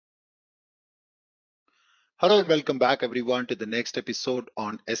Hello and welcome back everyone to the next episode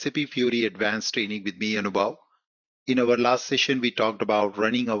on SAP Fiori Advanced Training with me, Anubhav. In our last session, we talked about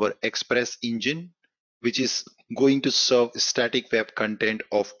running our Express engine, which is going to serve static web content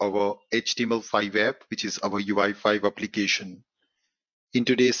of our HTML5 app, which is our UI5 application. In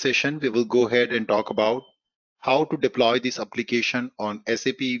today's session, we will go ahead and talk about how to deploy this application on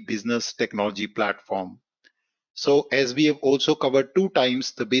SAP Business Technology Platform. So as we have also covered 2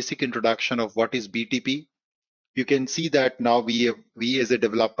 times the basic introduction of what is BTP, you can see that now we as a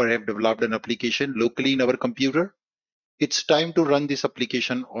developer have developed an application locally in our computer. It's time to run this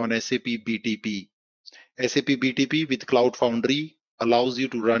application on SAP BTP. SAP BTP with Cloud Foundry allows you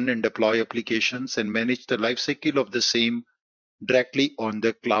to run and deploy applications and manage the lifecycle of the same directly on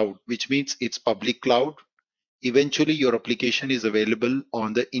the cloud, which means it's public cloud. Eventually, your application is available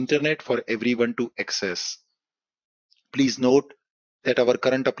on the internet for everyone to access. Please note that our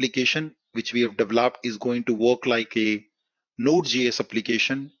current application, which we have developed, is going to work like a Node.js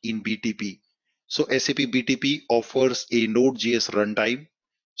application in BTP. So SAP BTP offers a Node.js runtime.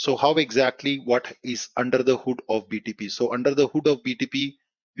 So how exactly what is under the hood of BTP? So under the hood of BTP,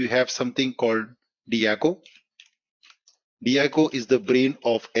 you have something called Diago. Diago is the brain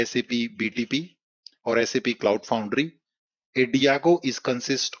of SAP BTP or SAP Cloud Foundry. A Diago is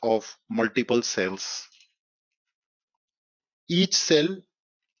consist of multiple cells. Each cell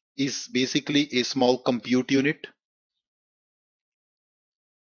is basically a small compute unit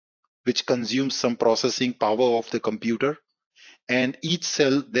which consumes some processing power of the computer, and each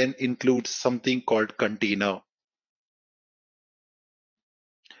cell then includes something called container.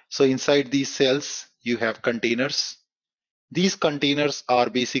 So inside these cells you have containers. These containers are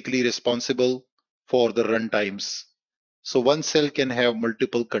basically responsible for the runtimes. So one cell can have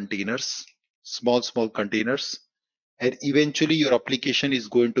multiple containers, small containers, and eventually your application is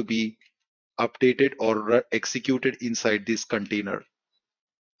going to be updated or executed inside this container.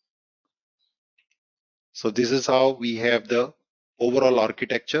 So this is how we have the overall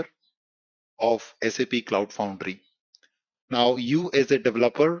architecture of SAP Cloud Foundry. Now you as a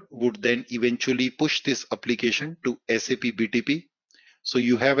developer would then eventually push this application to SAP BTP. So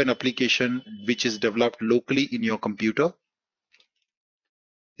you have an application which is developed locally in your computer.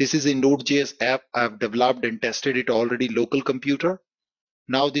 This is a Node.js app I've developed and tested it already local computer.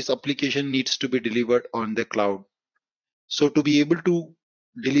 Now this application needs to be delivered on the cloud. So to be able to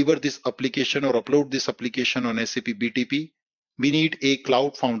deliver this application or upload this application on SAP BTP, we need a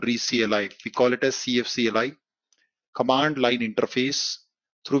Cloud Foundry CLI. We call it as CFCLI, command line interface,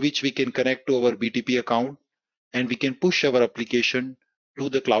 through which we can connect to our BTP account and we can push our application to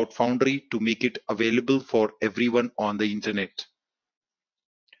the Cloud Foundry to make it available for everyone on the internet.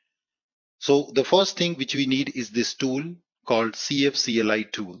 So the first thing which we need is this tool called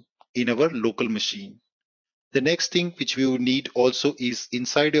CFCLI tool in our local machine. The next thing which we will need also is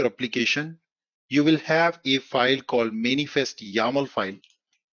inside your application, you will have a file called manifest YAML file.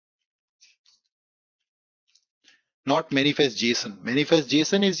 Not manifest JSON. Manifest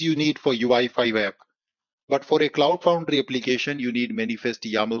JSON is you need for UI5 app. But for a Cloud Foundry application, you need manifest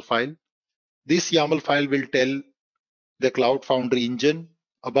YAML file. This YAML file will tell the Cloud Foundry engine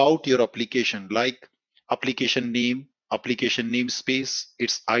about your application, like application namespace,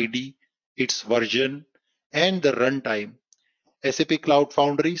 its ID, its version, and the runtime. SAP Cloud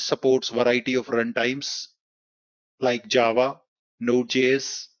Foundry supports variety of runtimes like Java,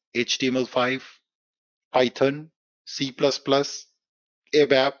 Node.js, HTML5, Python, C++,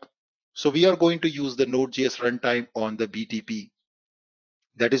 ABAP. So we are going to use the Node.js runtime on the BTP.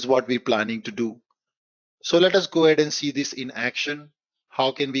 That is what we're planning to do. So let us go ahead and see this in action.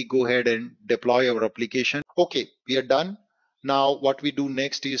 How can we go ahead and deploy our application? Okay, we are done. Now what we do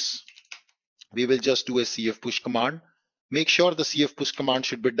next is we will just do a cf push command. Make sure the cf push command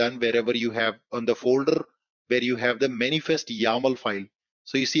should be done wherever you have on the folder where you have the manifest YAML file.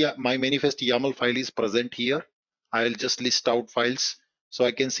 So you see my manifest YAML file is present here. I'll just list out files so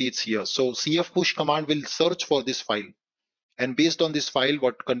I can see it's here. So cf push command will search for this file. And based on this file,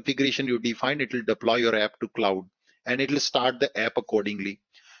 what configuration you define, it will deploy your app to cloud and it will start the app accordingly.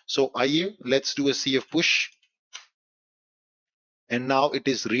 So let's do a cf push. And now it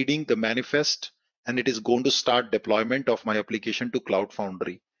is reading the manifest and it is going to start deployment of my application to Cloud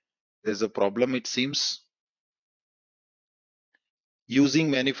Foundry. There's a problem, it seems. Using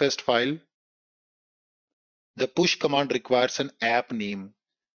manifest file, the push command requires an app name.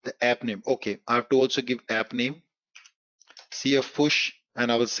 The app name. Okay, I have to also give app name, cf push,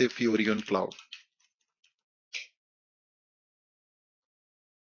 and I will say Fiori on Cloud.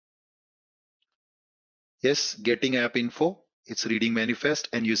 Yes, getting app info. It's reading manifest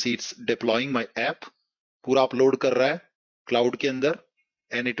and you see it's deploying my app. पूरा upload कर रहा है cloud के अंदर,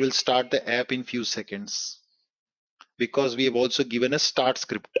 and it will start the app in few seconds because we have also given a start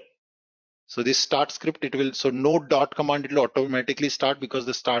script. So this start script, it will, so node dot command, it will automatically start because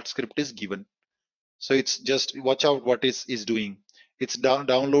the start script is given. So it's just watch out what is doing. It's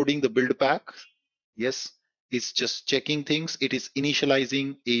downloading the build pack. Yes, it's just checking things. It is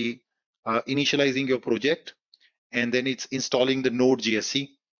initializing your project, and then it's installing the Node.js. See,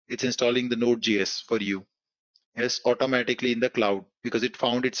 it's installing the Node.js for you. Yes, automatically in the cloud because it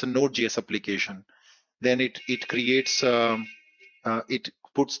found it's a Node.js application. Then it creates it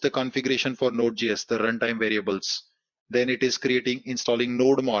puts the configuration for Node.js, the runtime variables. Then it is installing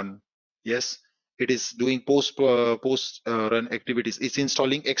NodeMon. Yes, it is doing post run activities. It's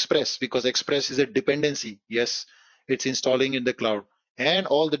installing Express because Express is a dependency. Yes, it's installing in the cloud and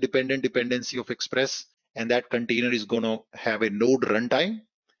all the dependency of Express, and that container is going to have a Node runtime,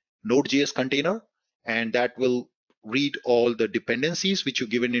 Node.js container, and that will read all the dependencies which you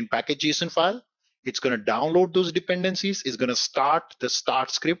given in package.json file. It's going to download those dependencies. It's going to start the start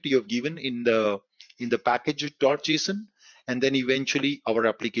script you have given in the package.json, and then eventually our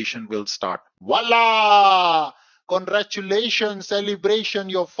application will start. Voila! Congratulations, celebration,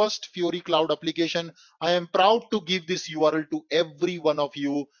 your first Fiori cloud application. I am proud to give this URL to every one of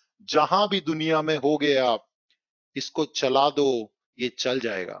you. जहां भी दुनिया में होगे आप, इसको चला दो, ये चल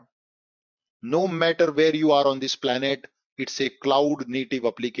जाएगा. No matter where you are on this planet, it's a cloud native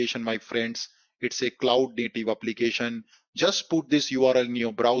application, my friends. It's a cloud native application. Just put this URL in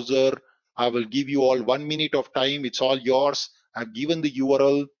your browser. I will give you all 1 minute of time. It's all yours. I've given the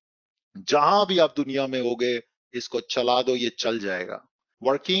URL. जहां भी आप दुनिया में होगे, इसको चला दो, ये चल जाएगा.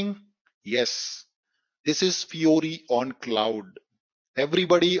 Working? Yes. This is Fiori on cloud.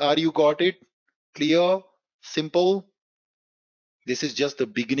 Everybody, are you got it? Clear? Simple? This is just the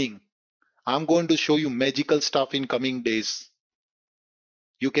beginning. I'm going to show you magical stuff in coming days.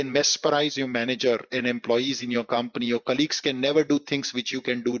 You can mesmerize your manager and employees in your company. Your colleagues can never do things which you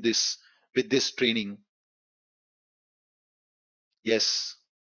can do this with this training. Yes.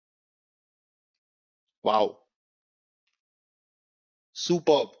 Wow.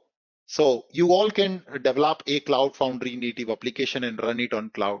 Superb. So you all can develop a Cloud Foundry native application and run it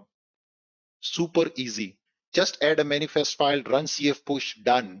on cloud. Super easy. Just add a manifest file, run CF push,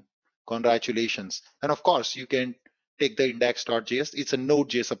 done. Congratulations. And of course, you can take the index.js. It's a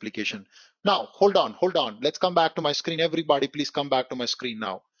Node.js application. Now, hold on. Let's come back to my screen. Everybody, please come back to my screen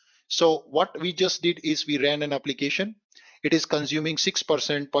now. So what we just did is we ran an application. It is consuming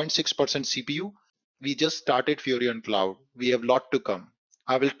 6%, 0.6% CPU. We just started Fiori on cloud. We have a lot to come.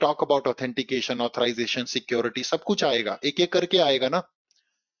 I will talk about authentication, authorization, security. सब कुछ आएगा. एक-एक करके आएगा ना.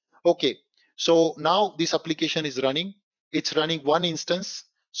 Okay, so now this application is running. It's running one instance.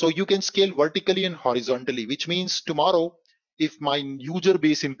 So you can scale vertically and horizontally, which means tomorrow, if my user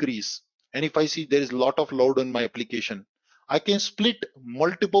base increase, and if I see there is a lot of load on my application, I can split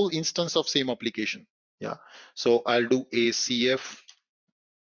multiple instances of same application. Yeah. So I'll do a CF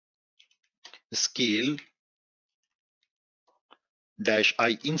scale dash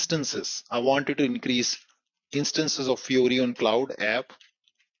I instances. I wanted to increase instances of Fiori on cloud app.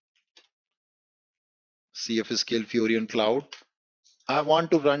 CF scale Fiori on cloud. I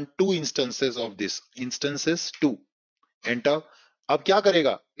want to run 2 instances of this. Instances 2. Enter. अब क्या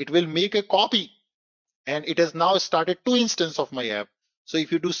करेगा? It will make a copy, and it has now started 2 instances of my app. So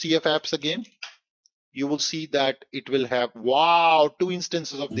if you do CF apps again, you will see that it will have, wow, 2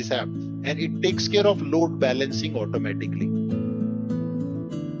 instances of this app, and it takes care of load balancing automatically.